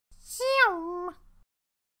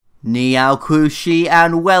Niao Kushi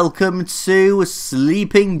and welcome to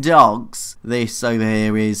Sleeping Dogs. This over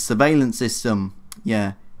here is surveillance system.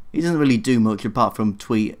 Yeah, he doesn't really do much apart from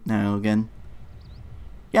tweet now and again.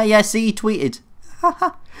 Yeah, see, he tweeted.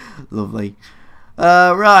 Lovely.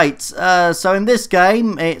 Right, so in this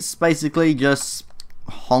game, it's basically just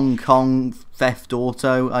Hong Kong theft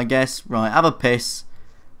auto, I guess. Right, have a piss.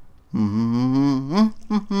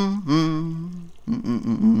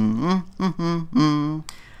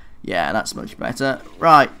 Yeah, that's much better.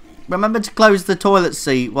 Right, remember to close the toilet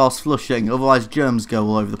seat whilst flushing, otherwise germs go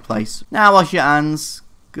all over the place. Now wash your hands.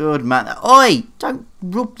 Good man. Oi! Don't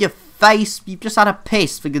rub your face. You've just had a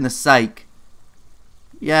piss, for goodness sake.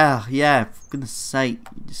 Yeah, for goodness sake.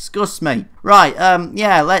 You disgust me. Right,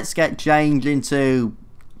 yeah, let's get changed into...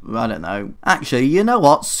 I don't know. Actually, you know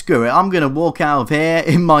what? Screw it. I'm going to walk out of here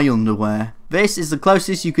in my underwear. This is the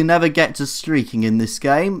closest you can ever get to streaking in this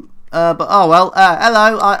game. But oh well,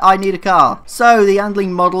 hello, I need a car. So, the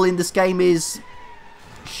handling model in this game is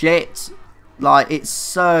shit. Like, it's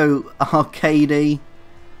so arcadey.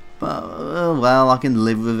 But, well, I can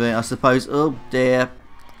live with it, I suppose. Oh, dear.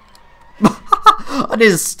 I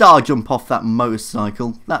did a star jump off that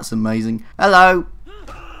motorcycle. That's amazing. Hello.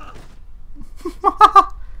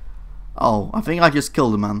 Oh, I think I just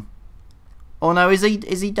killed a man. Oh no, is he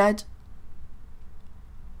dead?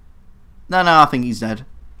 No, I think he's dead.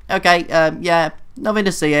 Okay, yeah, nothing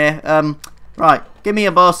to see here. Right, give me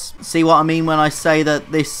a bus. See what I mean when I say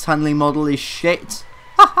that this handling model is shit?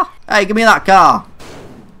 Hey, give me that car.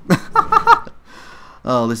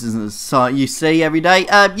 Oh, this isn't a sight you see every day.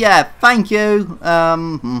 Yeah, thank you.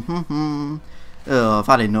 Oh, I've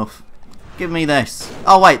had enough. Give me this.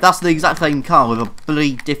 Oh wait, that's the exact same car with a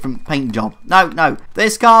bloody different paint job. No.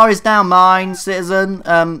 This car is now mine, citizen.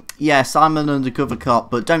 Yes, I'm an undercover cop,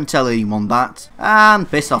 but don't tell anyone that. And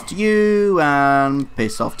piss off to you, and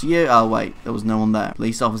piss off to you. Oh wait, there was no one there.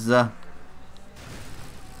 Police officer.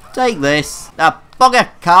 Take this. Bugger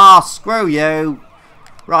car, screw you.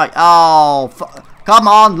 Right, oh, come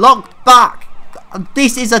on, look back.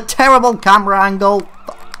 This is a terrible camera angle.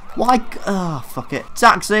 Why? Oh, fuck it.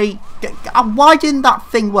 Taxi. Why didn't that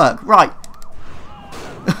thing work? Right.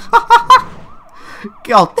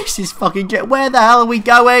 God, this is fucking jet. Where the hell are we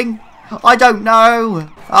going? I don't know.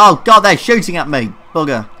 Oh, God, they're shooting at me.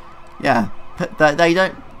 Bugger. Yeah. They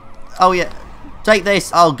don't... Oh, yeah. Take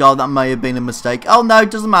this. Oh, God, that may have been a mistake. Oh, no,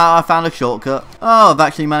 doesn't matter. I found a shortcut. Oh, I've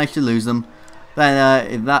actually managed to lose them.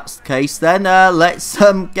 Then, if that's the case, then, let's,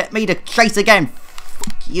 get me to chase again.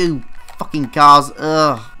 Fuck you. Fucking cars.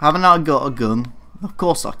 Ugh. Haven't I got a gun? Of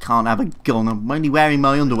course I can't have a gun. I'm only wearing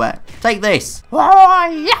my underwear. Take this.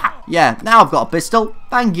 Oh, yeah, now I've got a pistol.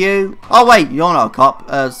 Thank you. Oh, wait. You're not a cop.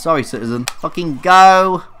 Sorry, citizen. Fucking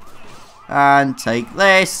go. And take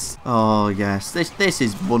this. Oh, yes. This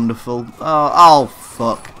is wonderful. Oh,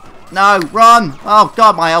 fuck. No, run. Oh,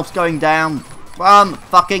 God, my health's going down. Run.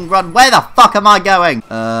 Fucking run. Where the fuck am I going?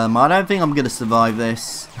 I don't think I'm going to survive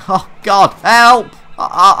this. Oh, God. Help.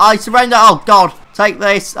 I surrender. Oh, God. Take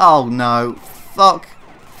this. Oh, no. Fuck.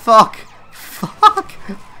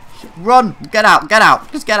 Run. Get out.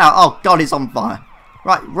 Just get out. Oh, God, it's on fire.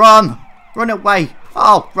 Right, run. Run away.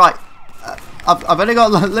 Oh, right. I've only got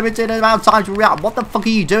a limited amount of time to react. What the fuck are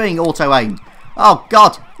you doing, auto aim? Oh,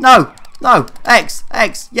 God. No. X.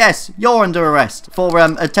 Yes, you're under arrest for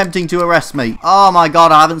attempting to arrest me. Oh, my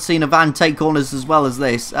God. I haven't seen a van take corners as well as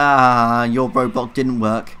this. Your roadblock didn't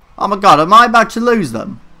work. Oh my God, am I about to lose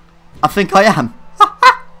them? I think I am.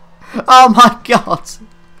 Oh my God.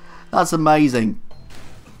 That's amazing.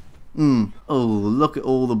 Oh, look at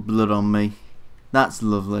all the blood on me. That's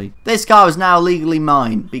lovely. This car is now legally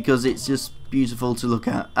mine because it's just beautiful to look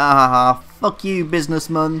at. Fuck you,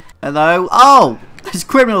 businessman. Hello. Oh, there's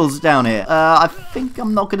criminals down here. I think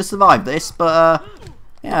I'm not going to survive this, but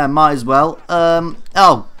yeah, might as well.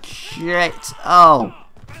 Oh, shit. Oh,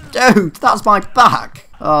 dude, that's my back.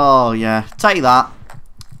 Oh, yeah. Take that.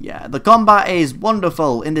 Yeah, the combat is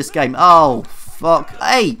wonderful in this game. Oh, fuck.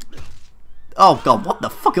 Hey. Oh, God, what the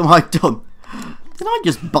fuck am I done? Did I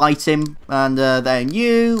just bite him? And then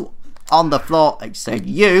you on the floor. It said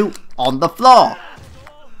you on the floor.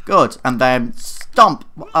 Good. And then stomp.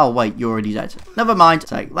 Oh, wait, you're already dead. Never mind.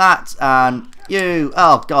 Take that. And you.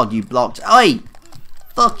 Oh, God, you blocked. Hey.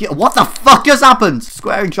 Fuck you. What the fuck has happened?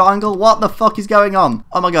 Square and triangle? What the fuck is going on?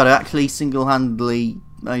 Oh, my God, I actually single-handedly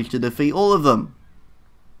managed to defeat all of them.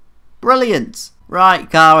 Brilliant. Right,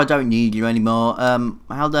 car, I don't need you anymore.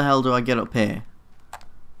 How the hell do I get up here?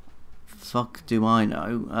 Fuck do I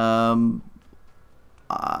know.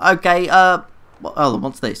 Okay, oh,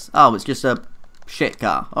 what's this? Oh, it's just a Shit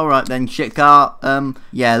car. Alright then, shit car.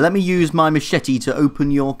 Yeah, let me use my machete to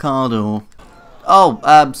open your car door.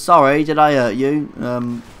 Oh, sorry, did I hurt you?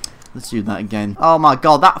 Let's do that again. Oh my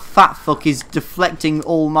god, that fat fuck is deflecting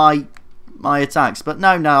all my attacks. But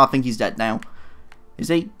no, I think he's dead now. Is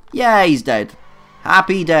he? Yeah, he's dead.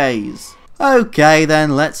 Happy days. Okay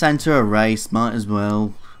then, let's enter a race. Might as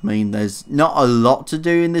well. I mean, there's not a lot to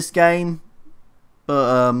do in this game.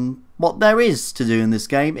 But, what there is to do in this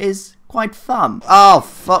game is quite fun. Oh,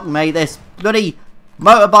 fuck me. This bloody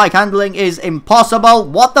motorbike handling is impossible.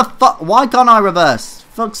 What the fuck? Why can't I reverse?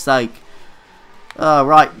 Fuck's sake. Oh,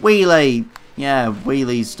 right. Wheelie. Yeah,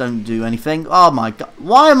 wheelies don't do anything. Oh my god.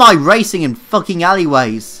 Why am I racing in fucking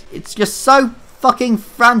alleyways? It's just so fucking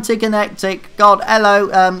frantic and hectic. God, hello.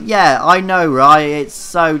 Yeah, I know, right? It's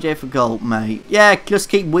so difficult, mate. Yeah, just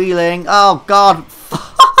keep wheeling. Oh god.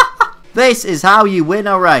 This is how you win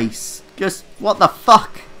a race. Just, what the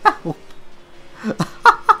fuck?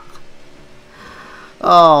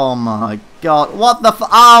 Oh my god. What the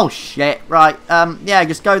oh shit. Right, yeah,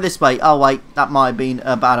 just go this way. Oh wait, that might have been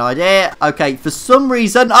a bad idea. Okay, for some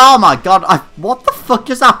reason, oh my god, what the fuck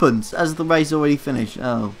just happened? As the race already finished.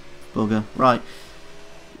 Oh, bugger. Right.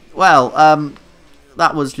 Well,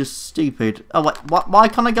 that was just stupid. Oh wait, why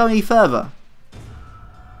can't I go any further?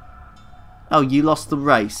 Oh, you lost the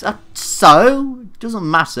race. So?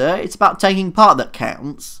 Doesn't matter. It's about taking part that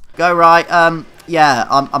counts. Go right. Yeah,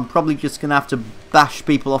 I'm probably just going to have to bash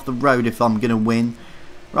people off the road if I'm going to win.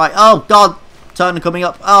 Right. Oh, God. Turn coming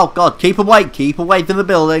up. Oh, God. Keep away. Keep away from the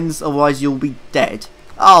buildings. Otherwise, you'll be dead.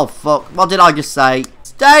 Oh, fuck. What did I just say?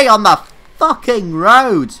 Stay on the fucking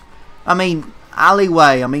road. I mean,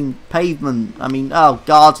 alleyway. I mean, pavement. I mean, oh,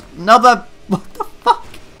 God. Another... What the fuck?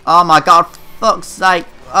 Oh, my God. Fuck's sake.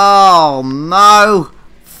 Oh, no.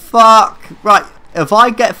 Fuck. Right. If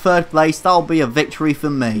I get third place, that'll be a victory for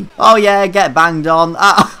me. Oh, yeah. Get banged on.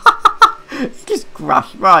 Just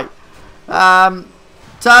crash. Right. Turn.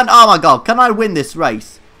 Oh, my God. Can I win this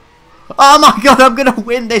race? Oh, my God. I'm going to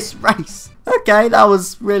win this race. Okay. That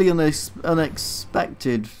was really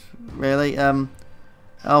unexpected. Really.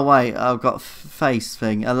 Oh, wait. I've got face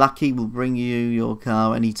thing. A lackey will bring you your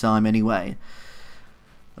car anytime, anyway.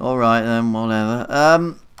 Alright then,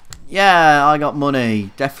 whatever. Yeah, I got money.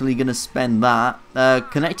 Definitely gonna spend that.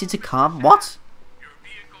 Connected to car. What?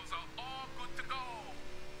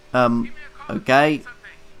 Okay.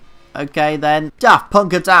 Okay then. Daft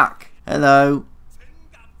Punk attack. Hello.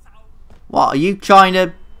 What, are you trying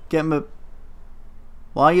to get me?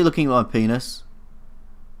 Why are you looking at my penis?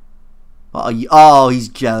 What are you? Oh, he's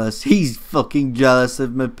jealous. He's fucking jealous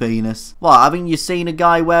of my penis. What, haven't you seen a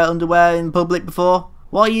guy wear underwear in public before?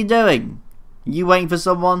 What are you doing? Are you waiting for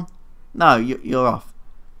someone? No, you're off.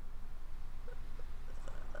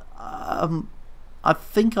 I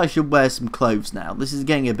think I should wear some clothes now. This is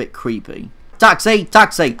getting a bit creepy. Taxi!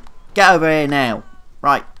 Taxi! Get over here now.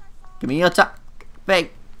 Right. Give me your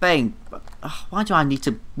thing. Why do I need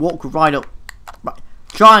to walk right up? Right.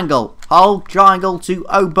 Triangle. Hold triangle to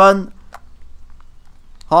open.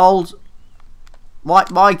 Hold.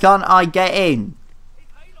 Why can't I get in?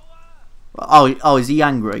 Oh, is he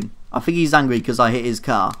angry? I think he's angry because I hit his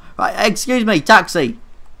car. Right, excuse me, taxi.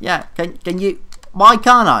 Yeah, can you? Why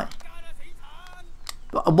can't I?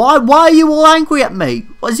 Why are you all angry at me?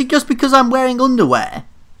 Is it just because I'm wearing underwear?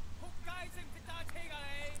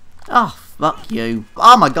 Oh, fuck you.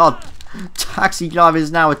 Oh my god. Taxi driver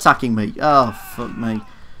is now attacking me. Oh, fuck me.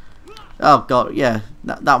 Oh god, yeah,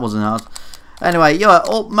 that wasn't hard. Anyway,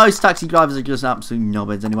 most taxi drivers are just absolute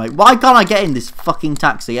knobheads anyway. Why can't I get in this fucking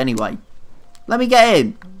taxi anyway? Let me get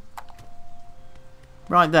in.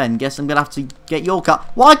 Right then, guess I'm going to have to get your car.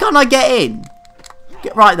 Why can't I get in?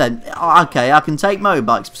 Right then. Okay, I can take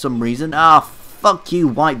motorbikes for some reason. Ah, fuck you,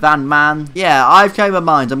 white van man. Yeah, I've changed my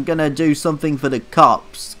mind. I'm going to do something for the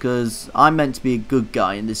cops. Because I'm meant to be a good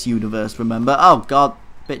guy in this universe, remember? Oh, God.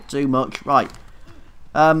 Bit too much. Right.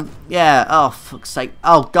 Yeah. Oh, fuck's sake.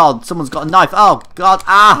 Oh, God. Someone's got a knife. Oh, God.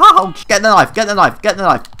 Ah, get the knife. Get the knife. Get the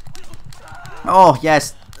knife. Oh,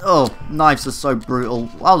 yes. Oh, knives are so brutal.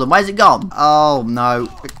 Hold on, where's it gone? Oh, no.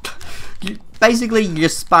 Basically, you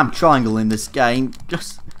just spam triangle in this game.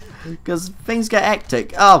 Just because things get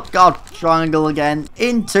hectic. Oh, God. Triangle again.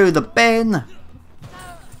 Into the bin.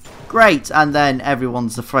 Great. And then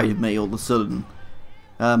everyone's afraid of me all of a sudden.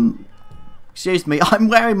 Excuse me. I'm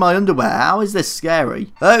wearing my underwear. How is this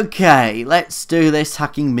scary? Okay, let's do this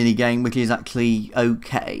hacking minigame, which is actually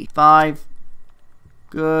okay. 5.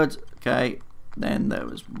 Good. Okay. Then there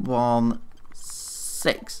was 1,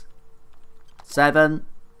 6, 7,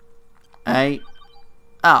 8.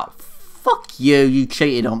 Oh, fuck you. You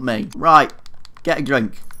cheated on me. Right. Get a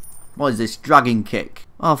drink. What is this? Dragon kick.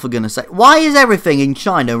 Oh, for goodness sake. Why is everything in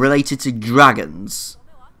China related to dragons?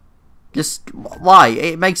 Just, why?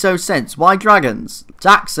 It makes no sense. Why dragons?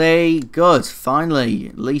 Taxi. Good. Finally.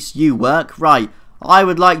 At least you work. Right. I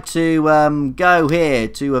would like to go here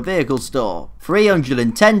to a vehicle store.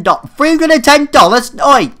 $310. $310?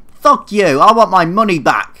 Oi! Fuck you. I want my money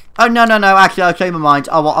back. Oh, no. Actually, I'll change my mind.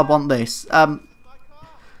 I want this.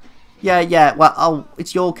 Yeah. Well, oh,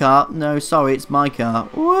 it's your car. No, sorry, it's my car.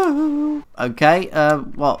 Woo. Okay.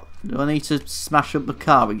 What? Do I need to smash up the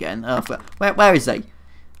car again? Where is he?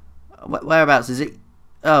 Whereabouts is it?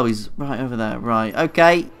 Oh, he's right over there. Right.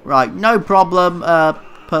 Okay. Right. No problem.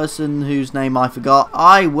 Person whose name I forgot.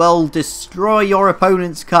 I will destroy your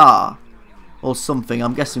opponent's car. Or something.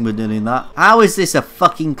 I'm guessing we're doing that. How is this a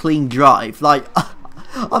fucking clean drive? Like,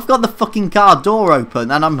 I've got the fucking car door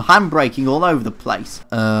open and I'm handbraking all over the place.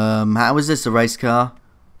 How is this a race car?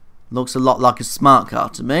 Looks a lot like a smart car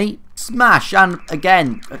to me. Smash! And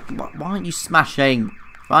again, why aren't you smashing?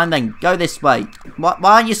 Fine then, go this way. Why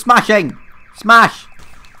aren't you smashing? Smash!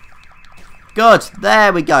 Good,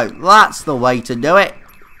 there we go. That's the way to do it.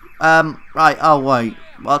 Right, oh wait.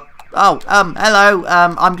 What? Oh, hello.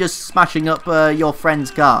 I'm just smashing up your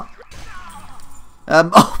friend's car.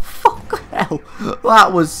 Oh, fuck hell.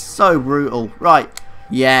 That was so brutal. Right.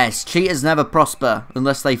 Yes, cheaters never prosper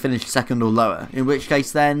unless they finish second or lower. In which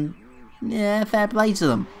case then, yeah, fair play to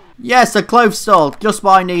them. Yes, a clothes store. Just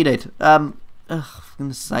what I needed. For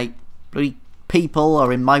goodness sake. Bloody people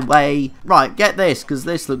are in my way. Right, get this, because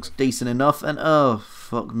this looks decent enough. And, oh,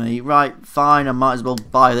 fuck me. Right, fine, I might as well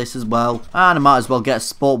buy this as well. And I might as well get a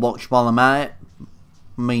sport watch while I'm at it.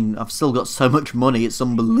 I mean, I've still got so much money, it's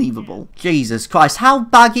unbelievable. Jesus Christ, how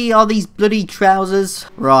baggy are these bloody trousers?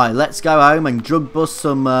 Right, let's go home and drug bust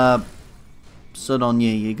some, sun on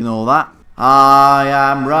you. Ignore that. I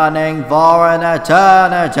am running for an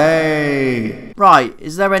eternity. Right,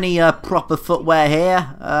 is there any proper footwear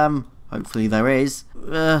here? Hopefully there is.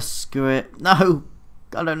 Screw it. No,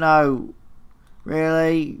 I don't know.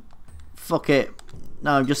 Really? Fuck it.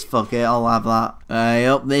 No, just fuck it. I'll have that. Hey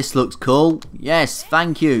up, this looks cool. Yes,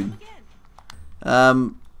 thank you. Yeah,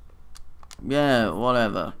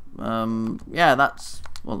 whatever. Yeah, that's.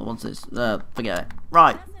 Well, what's this? Forget it.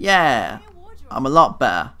 Right. Yeah, I'm a lot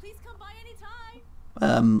better.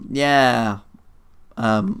 Yeah.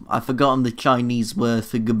 I've forgotten the Chinese word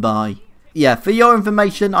for goodbye. Yeah, for your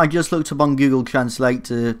information, I just looked up on Google Translate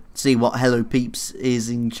to see what Hello Peeps is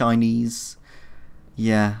in Chinese.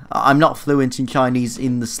 Yeah, I'm not fluent in Chinese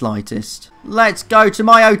in the slightest. Let's go to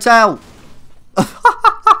my hotel!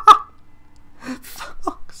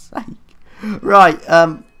 Fuck's sake. Right,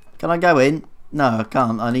 can I go in? No, I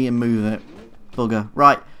can't. I need to move it. Bugger.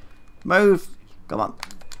 Right, move. Come on.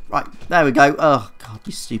 Right, there we go. Oh, God,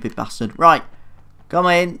 you stupid bastard. Right, come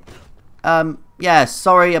in. Yeah,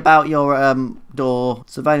 sorry about your door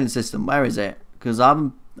surveillance system. Where is it? Because I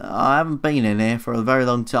haven't been in here for a very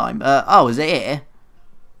long time. Oh, is it here?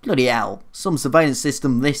 Bloody hell. Some surveillance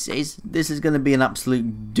system this is. This is going to be an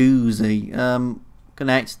absolute doozy.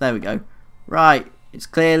 Connect. There we go. Right, it's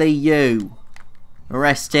clearly you.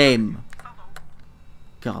 Arrest him.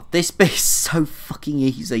 God, this bit is so fucking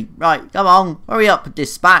easy. Right, come on. Hurry up,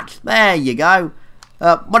 dispatch. There you go.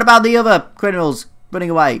 What about the other criminals running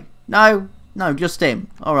away? No? No, just him.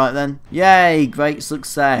 Alright then. Yay, great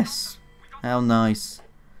success. How nice.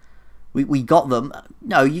 We got them.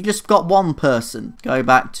 No, you just got one person. Go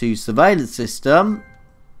back to surveillance system.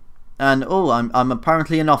 And, oh, I'm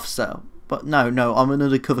apparently an officer. But no, I'm an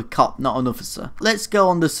undercover cop, not an officer. Let's go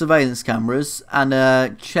on the surveillance cameras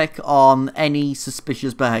and check on any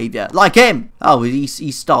suspicious behaviour. Like him! Oh, he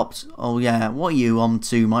stopped. Oh yeah, what are you on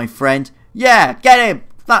to, my friend? Yeah, get him!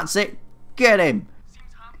 That's it. Get him.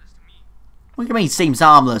 What do you mean seems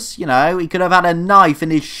harmless? You know, he could have had a knife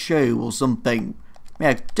in his shoe or something.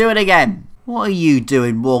 Yeah, do it again. What are you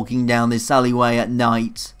doing walking down this alleyway at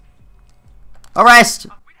night? Arrest!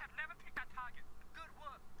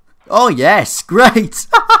 Oh yes, great!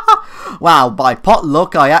 Wow, by pot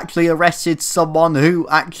luck I actually arrested someone who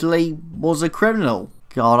actually was a criminal.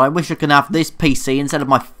 God, I wish I could have this PC instead of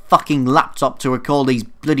my fucking laptop to record these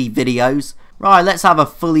bloody videos. Right, let's have a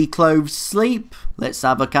fully clothed sleep. Let's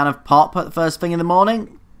have a can of pop at the first thing in the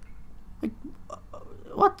morning.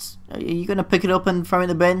 What? Are you going to pick it up and throw it in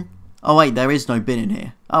the bin? Oh wait, there is no bin in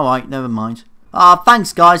here. Alright, never mind.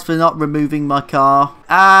 Thanks guys for not removing my car.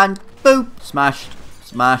 And boop! Smashed.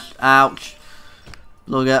 Smashed. Ouch.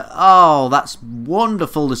 Look at... Oh, that's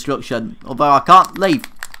wonderful destruction. Although I can't leave.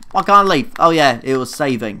 I can't leave. Oh yeah, it was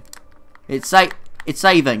saving. It's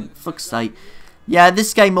saving. Fuck's sake. Yeah,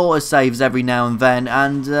 this game auto-saves every now and then.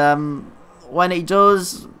 And when it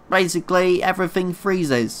does... basically everything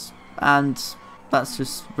freezes. And that's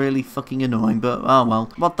just really fucking annoying, but oh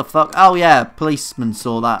well. What the fuck? Oh yeah, policeman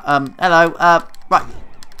saw that. Hello, right.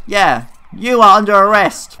 Yeah, you are under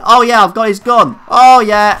arrest. Oh yeah, I've got his gun. Oh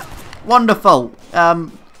yeah, wonderful.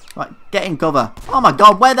 Right, get in cover. Oh my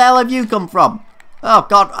god, where the hell have you come from? Oh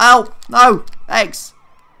god, oh, no, X.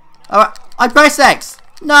 Alright, I pressed X.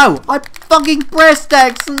 No, I fucking pressed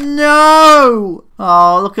X. No.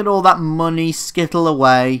 Oh, look at all that money skittle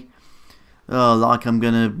away. Oh, like I'm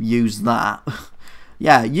gonna use that.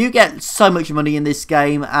 Yeah, you get so much money in this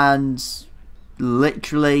game and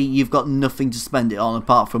literally you've got nothing to spend it on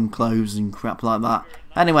apart from clothes and crap like that.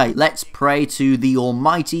 Anyway, let's pray to the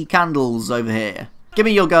almighty candles over here. Give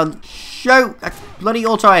me your gun. Shoot! Bloody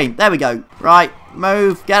auto aim. There we go. Right,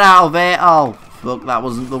 move. Get out of here. Oh, fuck, that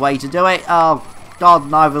wasn't the way to do it. Oh, God,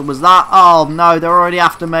 neither was that. Oh, no, they're already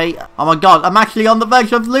after me. Oh, my God, I'm actually on the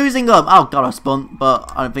verge of losing them. Oh, God, I spun,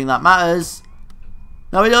 but I don't think that matters.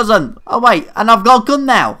 No, it doesn't. Oh, wait, and I've got a gun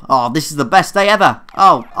now. Oh, this is the best day ever.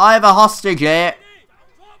 Oh, I have a hostage here.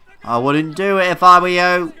 I wouldn't do it if I were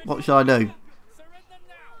you. What should I do?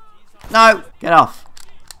 No, get off.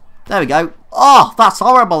 There we go. Oh, that's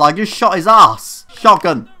horrible. I just shot his ass.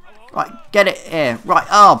 Shotgun. Right, get it here. Right,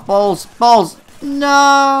 oh, balls, balls.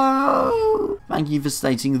 No. Thank you for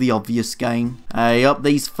stating the obvious game. Hey, up,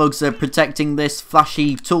 these thugs are protecting this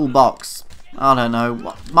flashy toolbox. I don't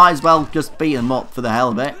know. Might as well just beat them up for the hell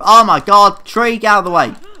of it. Oh my god, tree, get out of the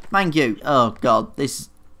way. Thank you. Oh god, this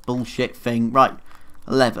bullshit thing. Right,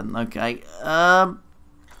 11, okay.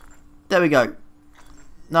 There we go.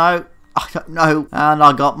 No, I don't know. And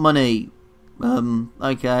I got money.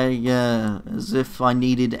 Okay, yeah, as if I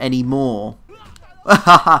needed any more.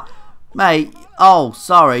 Mate, oh,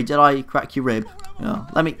 sorry, did I crack your rib? Oh,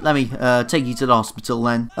 let me take you to the hospital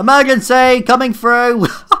then. Emergency, coming through.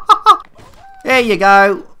 Here you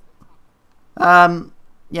go.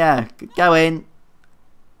 Yeah, go in.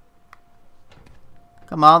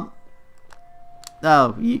 Come on.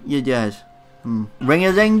 Oh, you're dead.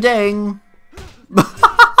 Ring-a-ding-ding.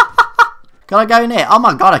 Can I go in here? Oh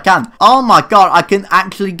my god, I can. Oh my god, I can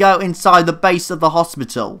actually go inside the base of the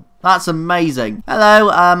hospital. That's amazing. Hello,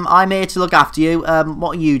 I'm here to look after you.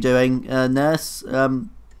 What are you doing, nurse?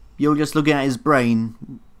 You're just looking at his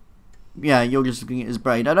brain. Yeah, you're just looking at his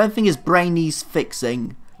brain. I don't think his brain needs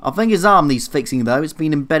fixing. I think his arm needs fixing, though. It's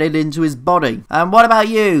been embedded into his body. What about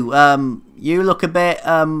you? You look a bit,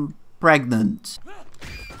 pregnant.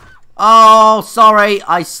 Oh, sorry,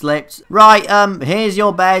 I slipped. Right, here's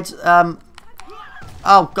your bed.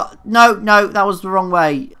 Oh, God, no, that was the wrong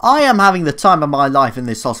way. I am having the time of my life in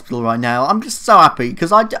this hospital right now. I'm just so happy,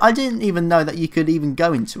 because I didn't even know that you could even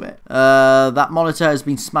go into it. That monitor has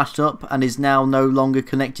been smashed up and is now no longer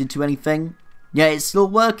connected to anything. Yeah, it's still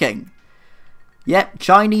working. Yep,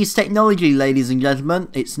 Chinese technology, ladies and gentlemen.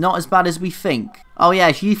 It's not as bad as we think. Oh,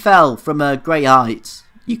 yes, you fell from a great height.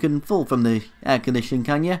 You can fall from the air conditioning,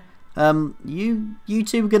 can you? You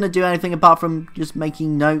two are going to do anything apart from just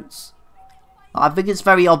making notes? I think it's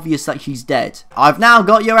very obvious that she's dead. I've now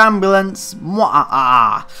got your ambulance.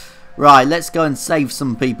 Right, let's go and save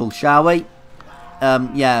some people, shall we?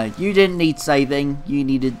 Yeah, you didn't need saving. You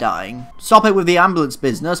needed dying. Stop it with the ambulance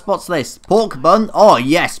business. What's this? Pork bun? Oh,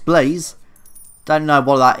 yes, please. Don't know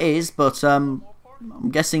what that is, but, I'm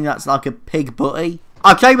guessing that's like a pig butty.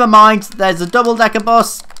 I've changed my mind. There's a double-decker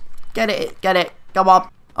bus. Get it. Come on.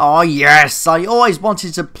 Oh, yes. I always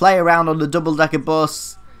wanted to play around on the double-decker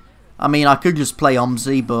bus. I mean, I could just play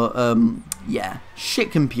OMSI, but, yeah.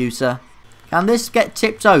 Shit computer. Can this get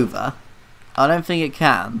tipped over? I don't think it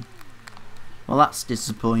can. Well, that's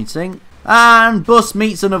disappointing. And bus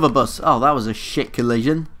meets another bus. Oh, that was a shit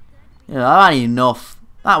collision. Yeah, that ain't enough.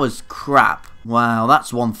 That was crap. Wow,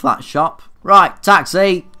 that's one flat shop. Right,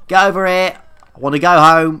 taxi. Get over here. I want to go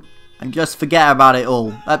home and just forget about it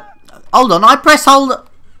all. Hold on, I press hold.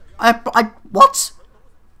 What?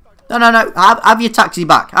 No. Have your taxi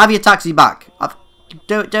back. Have your taxi back.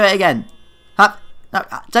 Do it again.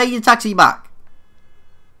 Take your taxi back.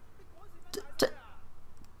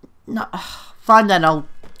 No, fine then. I'll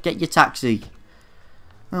get your taxi.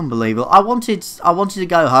 Unbelievable. I wanted to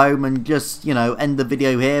go home and just, you know, end the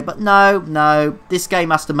video here, but no. This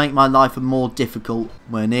game has to make my life more difficult.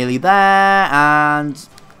 We're nearly there, and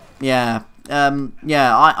yeah.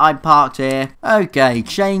 I parked here. Okay,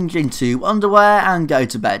 change into underwear and go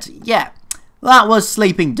to bed. Yeah, that was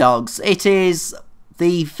Sleeping Dogs. It is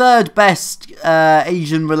the third best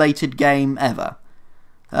Asian-related game ever.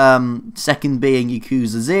 Second being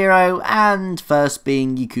Yakuza 0, and first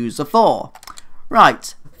being Yakuza 4.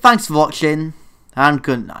 Right, thanks for watching, and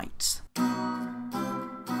good night.